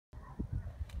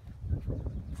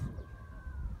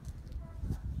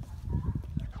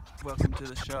Welcome to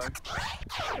the show.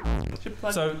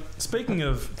 So, speaking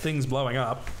of things blowing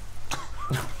up,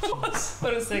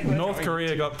 What a segue. North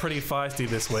Korea got pretty feisty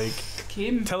this week.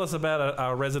 Kim. Tell us about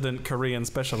our resident Korean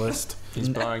specialist, He's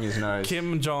blowing his nose.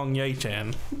 Kim Jong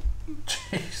Ye-chan.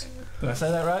 Did I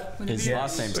say that right? His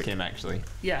last name's Kim, actually.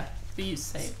 Yeah, but you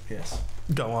say it. Yes.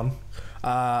 Go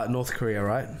on. North Korea,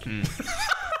 right?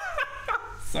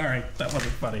 Sorry, that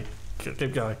wasn't funny.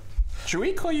 Keep going. Should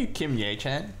we call you Kim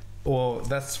Ye-chan? Well,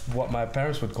 that's what my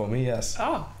parents would call me, yes.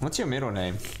 Oh, What's your middle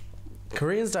name?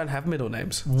 Koreans don't have middle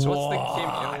names. So what's the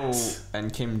Kim Il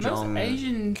and Kim most Jong?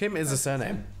 Asian. Kim is a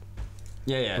surname.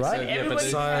 Yeah. Right? So, yeah, but Everybody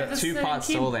there's has the two same parts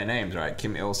to Kim. all their names, right?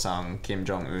 Kim Il Sung, Kim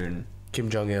Jong Un. Kim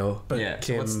Jong-il. But Yeah.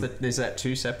 Kim... So is that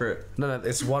two separate? No,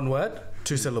 it's one word,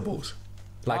 two syllables.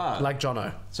 Like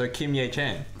Jono. So Kim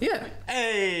Ye-chan. Yeah.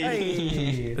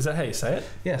 Hey. Is that how you say it?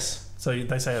 Yes. So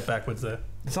they say it backwards there.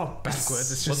 It's not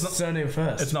backwards, it's Well, just it's surname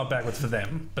first. It's not backwards for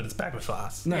them, but it's backwards for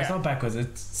us. No, it's Yeah. not backwards.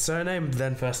 It's surname,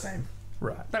 then first name.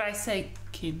 Right. But I say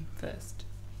Kim first.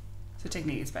 So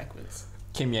technically it's backwards.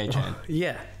 Kim Ye-chan.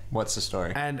 Yeah. What's the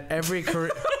story? And every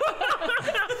Korean...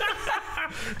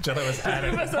 Jono has had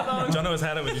it. Jono has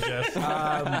had it with you, Jeff.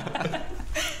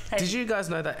 Did you guys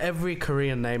know that every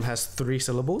Korean name has 3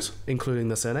 syllables, including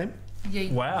the surname?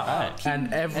 Yeah. Wow. Right.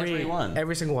 And Everyone.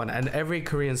 every single one. And every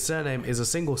Korean surname is a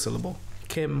single syllable.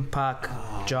 Kim, Park,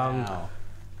 Jung, Wow.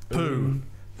 Poon,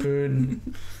 Poon,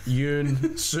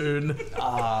 Yoon, Soon,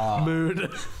 Moon.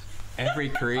 Every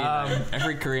Korean,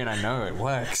 every Korean I know, it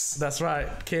works. That's right.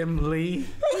 Kim, Lee.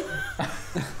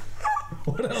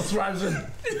 What else rhymes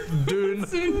with Doon?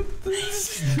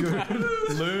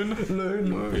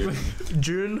 Loon.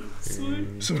 June.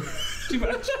 Too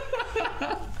much.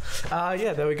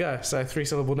 Yeah, there we go. So 3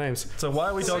 syllable names. So why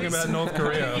are we talking about North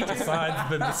Korea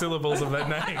besides the syllables of their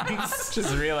names?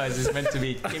 Just realised it's meant to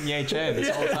be Kim Ye-chan this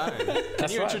whole time.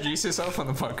 Can you right. introduce yourself on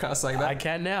the podcast like that? I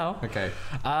can now. Okay.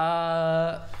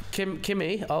 Kim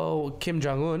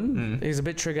Jong-un, he's a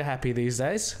bit trigger happy these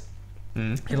days.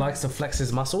 He likes to flex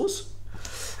his muscles.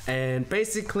 And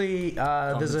basically,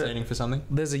 Compensating for something?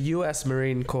 there's a US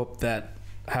Marine Corps that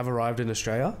have arrived in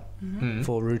Australia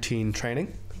for routine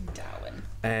training. Darwin.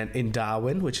 And in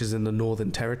Darwin, which is in the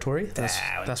Northern Territory,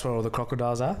 that's where all the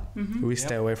crocodiles are. We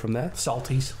stay away from there.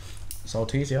 Salties.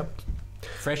 Salties, yep.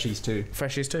 Freshies too.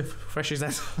 Freshies too. Freshies,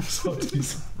 that's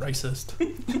salties. Racist.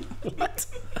 What?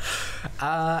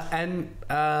 And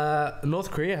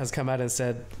North Korea has come out and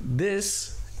said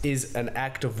this is an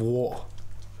act of war.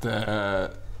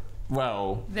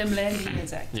 Well, Them landing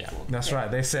is active. yeah. That's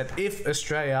right. They said if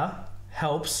Australia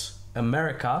helps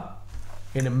America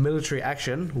in a military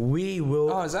action, we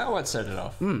will. Oh, is that what set it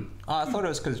off? Oh, I thought it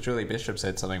was because Julie Bishop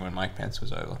said something when Mike Pence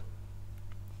was over.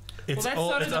 It's that's all.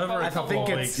 sort of It's the over. whole- A I couple I think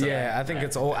of it's weeks. I think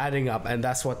it's all adding up, and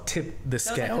that's what tipped the That was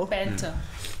like scale. a banter.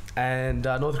 And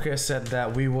North Korea said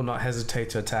that we will not hesitate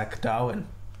to attack Darwin,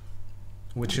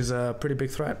 which is a pretty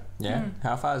big threat. Yeah.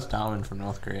 How far is Darwin from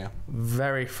North Korea?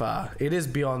 Very far. It is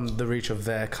beyond the reach of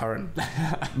their current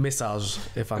missiles,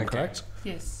 if I'm Okay. correct.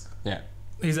 Yes. Yeah.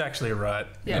 He's actually right.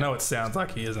 Yeah. I know it sounds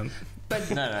like he isn't. But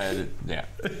No, yeah.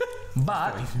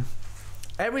 But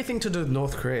everything to do with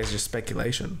North Korea is just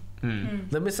speculation.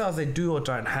 The missiles they do or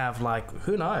don't have, like,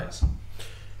 who knows?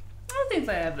 I don't think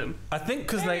they have them. I think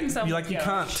because They're in some you garage.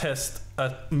 can't test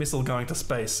a missile going to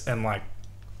space and like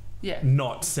Yeah.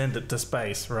 not send it to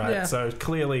space, right? Yeah. So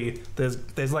clearly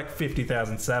there's like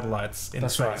 50,000 satellites in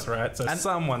That's space, right? So And-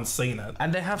 someone's seen it.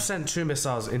 And they have sent 2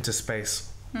 missiles into space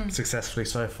successfully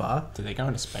so far. Did they go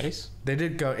into space? They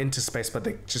did go into space, but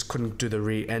they just couldn't do the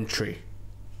re-entry.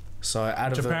 So out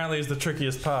Which of the, apparently is the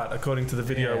trickiest part, according to the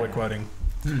video Yeah. we're quoting.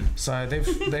 so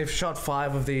they've shot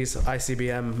 5 of these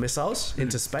ICBM missiles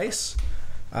into space.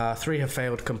 3 have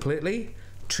failed completely.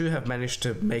 2 have managed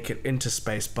to make it into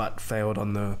space, but failed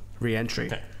on the re-entry.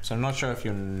 Okay. So I'm not sure if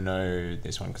you'll know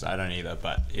this one because I don't either.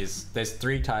 But there's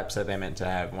 3 types that they're meant to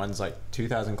have. One's like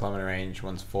 2,000 kilometer range,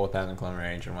 one's 4,000 kilometer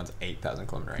range, and one's 8,000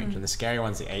 kilometer range. And the scary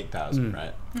one's the 8,000,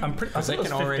 right? I'm pretty. I Because they thought it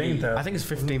can was already- 15,000. I think it's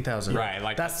 15,000. Right.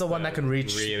 Like that's the one that can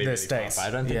reach really, the really states. far. But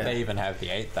I don't think Yeah. they even have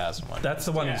the 8,000 one. That's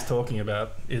the one Yeah. he's talking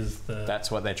about. Is the That's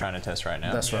what they're trying to test right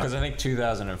now. That's right. Because I think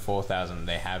 2,000 and 4,000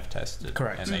 they have tested.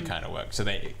 Correct. And they kind of work. So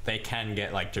they can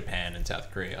get like Japan and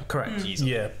South Korea. Correct.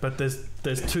 Easily. yeah, but there's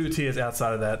 2 tiers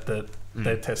outside of that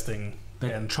they're testing.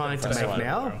 They're and trying to that's make why they're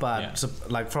now, doing. but Yeah.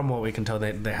 like from what we can tell,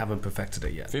 they haven't perfected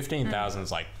it yet. 15,000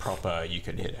 is like proper you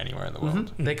could hit anywhere in the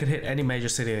world. They could hit any major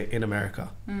city in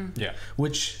America, Yeah.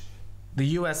 which the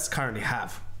US currently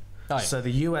have. Oh, yeah. So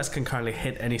the US can currently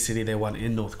hit any city they want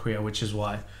in North Korea, which is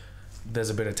why there's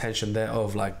a bit of tension there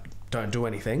of like, don't do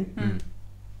anything.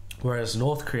 Whereas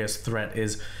North Korea's threat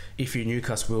is, if you nuke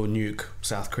us, we'll nuke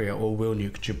South Korea or we'll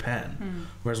nuke Japan.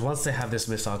 Whereas once they have this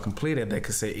missile completed, they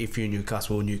can say, if you nuke us,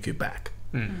 we'll nuke you back.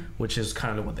 Which is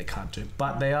kind of what they can't do.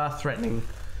 But they are threatening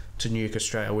to nuke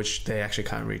Australia, which they actually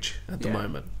can't reach at the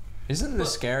moment. Isn't the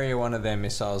scarier one of their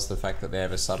missiles the fact that they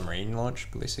have a submarine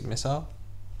launched ballistic missile?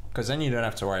 Because then you don't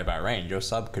have to worry about range. Your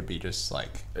sub could be just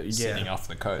like sitting off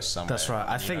the coast somewhere. That's right.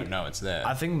 I and you think don't know it's there.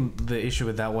 I think the issue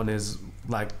with that one is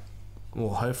like,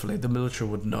 well, hopefully the military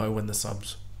would know when the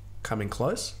sub's coming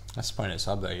close. That's the point of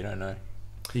sub though. You don't know.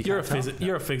 You're a can't tell.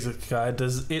 you're a physics guy.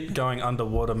 Does it going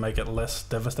underwater make it less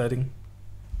devastating?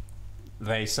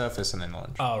 They surface and then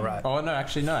launch. Oh right. Oh no,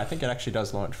 actually no. I think it actually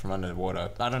does launch from under the water.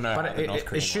 I don't know. But how the North it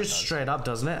Korean shoots one does. straight up,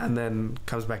 doesn't it? And then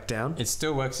comes back down. It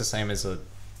still works the same as a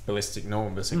normal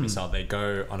ballistic missile. They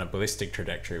go on a ballistic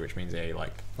trajectory, which means they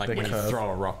like They when you curve. throw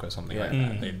a rock or something like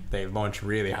that. They launch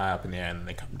really high up in the air and then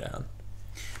they come down.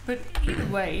 But either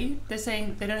way, they're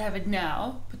saying they don't have it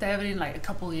now, but they have it in like a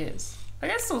couple of years.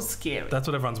 Like that's still scary. That's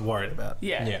what everyone's worried about.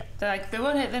 Yeah. Yeah. They're like they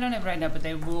don't have it right now, but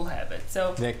they will have it.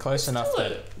 So They're close enough still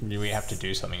that we have to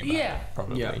do something about Yeah. it.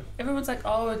 Probably. Yeah. everyone's like,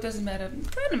 oh, it doesn't matter.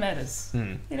 It kind of matters.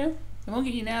 You know, they won't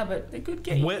get you now, but they could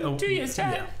get you in 2 years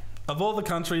time. Yeah. Of all the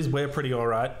countries, we're pretty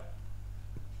alright,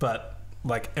 but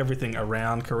like everything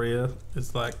around Korea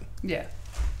is like Yeah.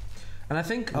 And I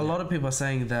think a lot of people are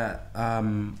saying that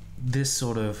this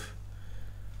sort of,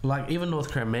 like even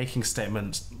North Korea making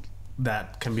statements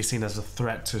that can be seen as a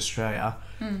threat to Australia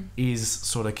is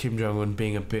sort of Kim Jong-un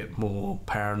being a bit more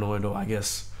paranoid, or I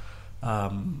guess a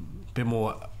bit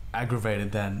more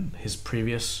aggravated than his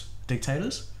previous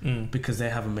dictators, because they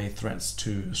haven't made threats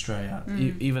to Australia.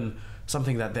 Even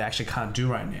something that they actually can't do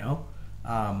right now,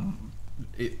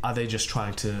 are they just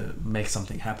trying to make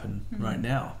something happen right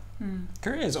now?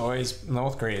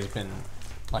 North Korea has been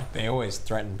like, they always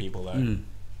threaten people though.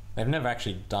 They've never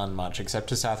actually done much, except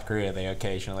to South Korea. They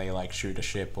occasionally like shoot a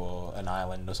ship or an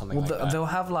island or something Well, like that. they'll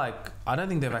have like, I don't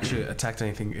think they've actually attacked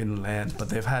anything inland, but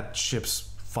they've had ships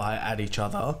fire at each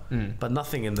other, but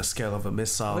nothing in the scale of a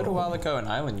missile. A little while ago, an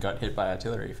island got hit by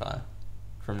artillery fire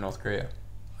from North Korea.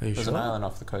 Are you There's sure? an island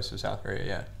off the coast of South Korea,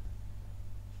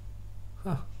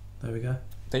 yeah. There we go.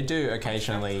 They do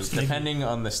occasionally, depending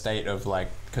on the state of like,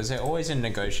 because they're always in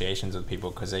negotiations with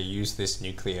people because they use this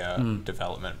nuclear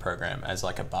development program as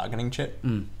like a bargaining chip.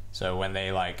 So when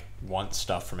they like want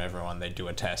stuff from everyone, they do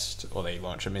a test or they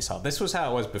launch a missile. This was how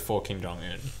it was before Kim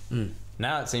Jong-un.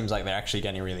 Now it seems like they're actually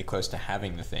getting really close to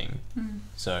having the thing.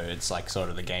 So it's like sort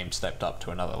of the game stepped up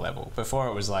to another level. Before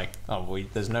it was like, oh,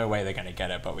 there's no way they're going to get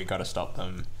it, but we got to stop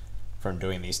them from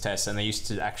doing these tests. And they used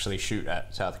to actually shoot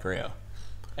at South Korea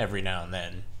every now and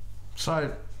then.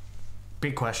 So,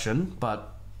 big question,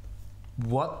 but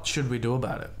what should we do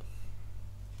about it?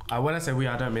 When I say we,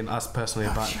 I don't mean us personally,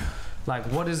 but like,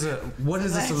 what is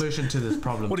the solution to this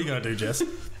problem? what are you gonna do, Jess?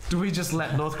 Do we just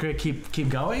let North Korea keep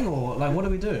going, or like, what do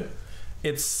we do?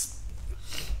 It seems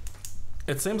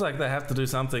like they have to do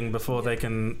something before they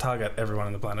can target everyone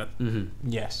on the planet.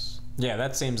 Yes. Yeah,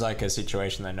 that seems like a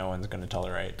situation that no one's going to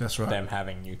tolerate. That's right. Them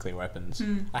having nuclear weapons.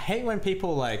 I hate when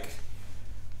people like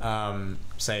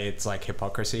say it's like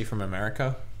hypocrisy from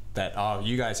America that, oh,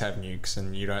 you guys have nukes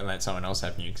and you don't let someone else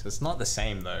have nukes. It's not the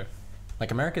same though. Like,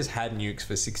 America's had nukes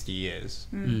for 60 years.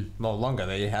 Well, longer.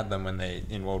 They had them when they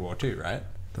in World War II, right?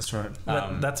 That's right.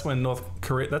 That's when North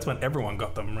Korea. That's when everyone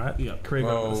got them, right? Yeah. Korea got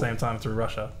them at Well- the same time through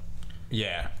Russia.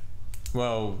 Yeah.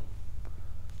 Well,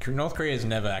 North Korea's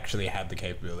never actually had the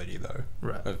capability though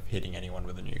Right. of hitting anyone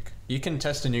with a nuke. You can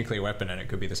test a nuclear weapon and it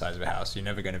could be the size of a house. You're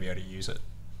never going to be able to use it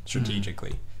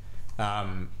strategically.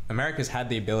 America's had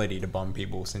the ability to bomb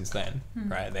people since then,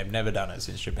 right? They've never done it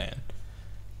since Japan,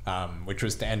 which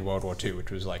was to end World War II,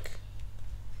 which was like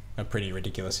a pretty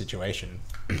ridiculous situation.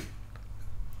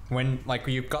 When like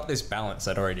you've got this balance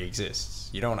that already exists,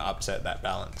 you don't want to upset that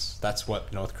balance. That's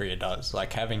what North Korea does.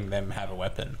 Like, having them have a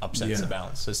weapon upsets the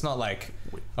balance. It's not like,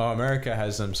 oh, America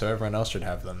has them, so everyone else should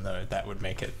have them. No, that would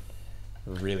make it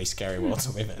a really scary world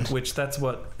to live in. Which that's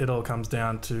what it all comes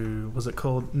down to. Was it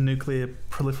called nuclear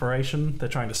proliferation? They're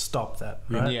trying to stop that,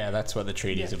 right? Yeah, that's what the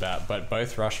treaty's about. But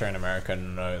both Russia and America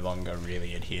no longer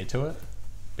really adhere to it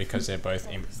because they're both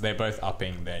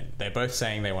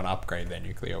saying they want to upgrade their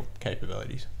nuclear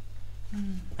capabilities.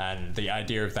 And the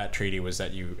idea of that treaty was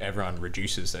that everyone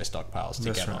reduces their stockpiles to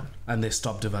That's get right. on. And they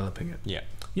stopped developing it. Yeah.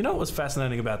 You know what was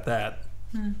fascinating about that?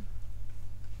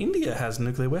 India has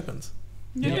nuclear weapons.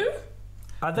 You do?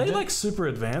 Are they like super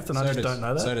advanced, and I just don't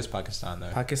know that? So does Pakistan, though.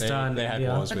 Pakistan, they had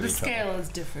yeah. wars But with the each scale other. is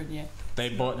different, yeah.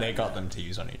 They got them to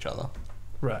use on each other.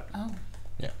 Right. Oh,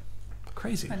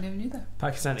 Crazy. I never knew that.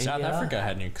 Pakistan, South India. Africa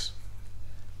had nukes.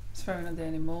 Australia not there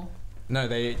anymore. No,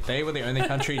 they were the only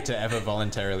country to ever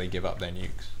voluntarily give up their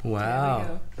nukes. There we Wow.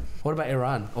 go. What about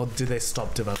Iran? Or did they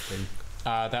stop developing?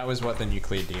 That was what the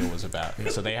nuclear deal was about.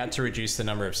 So they had to reduce the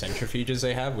number of centrifuges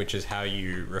they have, which is how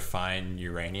you refine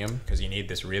uranium, because you need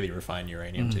this really refined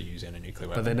uranium to use in a nuclear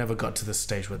weapon. But they never got to the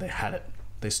stage where they had it.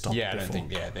 They stopped Yeah, I before. don't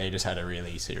think. Yeah, they just had a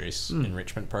really serious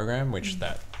enrichment program, which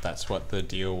that's what the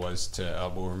deal was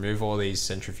to. We'll remove all these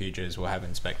centrifuges, we'll have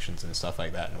inspections and stuff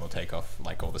like that, and we'll take off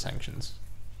like all the sanctions.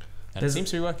 And There's- it seems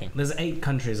to be working. There's 8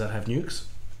 countries that have nukes.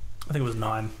 I think it was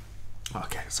 9.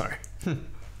 Okay, sorry.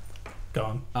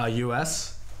 Go on.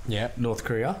 US, Yep, North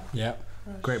Korea, yep,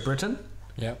 Great Britain,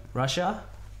 yep. Russia,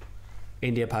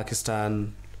 India,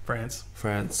 Pakistan, France.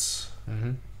 France,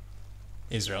 Mm-hmm.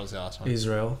 Israel's the last one,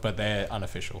 Israel. but they're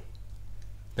unofficial.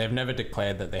 They've never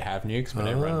declared that they have nukes, but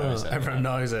everyone knows that. Everyone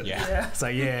knows it. Yeah. Yeah. It's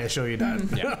like, yeah, sure you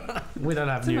don't. Yeah. We don't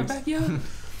have It's in my nukes. backyard.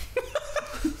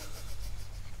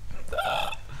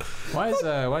 Why is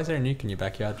there a nuke in your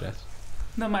backyard, Jess?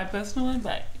 Not my personal one,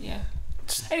 but yeah.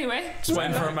 Anyway, Just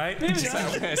waiting for a mate. moving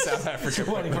on. South Africa.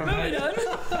 Moving on.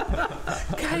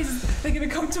 Guys, they're gonna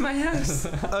come to my house.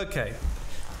 Okay.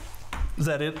 Is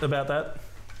that it about that?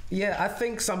 Yeah, I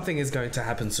think something is going to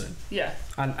happen soon. Yeah.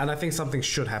 And I think something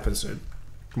should happen soon.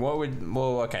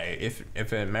 Okay,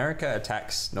 if America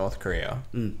attacks North Korea,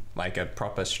 like a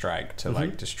proper strike to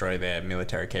like destroy their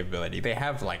military capability, they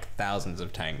have like thousands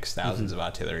of tanks, thousands of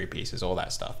artillery pieces, all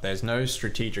that stuff. There's no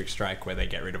strategic strike where they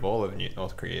get rid of all of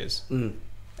North Korea's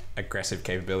aggressive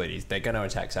capabilities. They're going to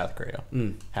attack South Korea.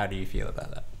 How do you feel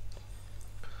about that?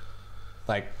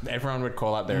 Like, everyone would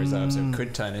call up their reserves. It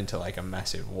could turn into like a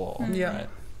massive war. Yeah. Right?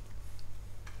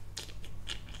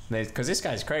 Because this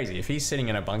guy's crazy. If he's sitting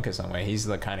in a bunker somewhere, he's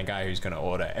the kind of guy who's going to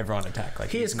order everyone attack. Like,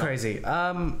 He he's is not- crazy.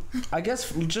 I guess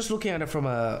just looking at it from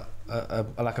a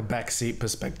like a backseat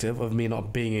perspective of me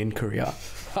not being in Korea,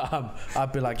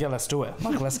 I'd be like, yeah, let's do it.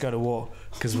 Like, let's go to war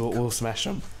because we'll smash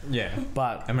them. Yeah.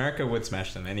 But America would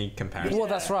smash them. Any comparison? well,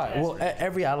 that's right. Well,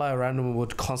 every ally around them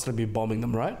would constantly be bombing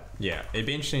them, right? Yeah. It'd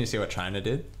be interesting to see what China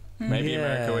did. Maybe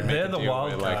America would make They're a the deal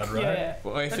wild where, card, like, right? Yeah.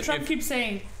 Well, But Trump keeps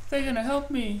saying they're gonna help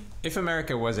me. if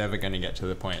America was ever going to get to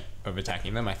the point of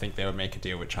attacking them, I think they would make a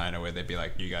deal with China where they'd be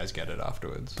like, you guys get it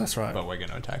afterwards. That's right. But we're going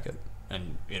to attack it.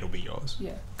 And it'll be yours.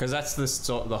 Yeah. Because that's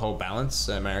the whole balance.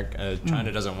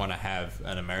 China doesn't want to have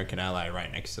an American ally right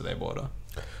next to their border.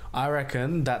 I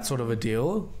reckon that sort of a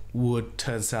deal would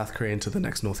turn South Korea into the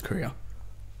next North Korea.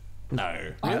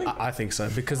 No. Really? I think so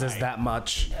because there's that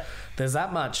much. There's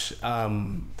that much.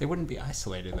 They wouldn't be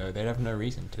isolated, though. They'd have no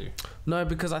reason to. No,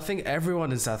 because I think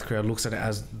everyone in South Korea looks at it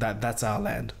as that's our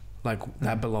land. Like,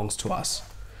 that belongs to us.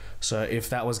 So if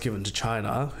that was given to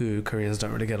China, who Koreans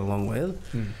don't really get along with,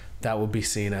 that would be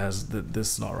seen as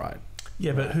this is not right.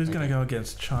 Yeah, but who's going to go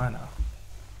against China?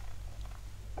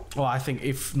 Well, I think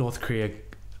if North Korea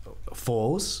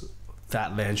falls,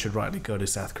 that land should rightly go to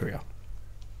South Korea.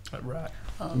 Right.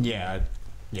 Yeah.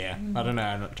 Yeah. I don't know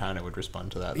how China would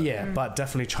respond to that. though. Yeah, but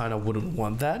definitely China wouldn't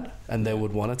want that, and they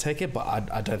would want to take it, but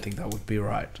I don't think that would be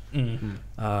right. And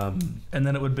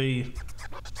then it would be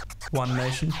one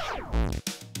nation.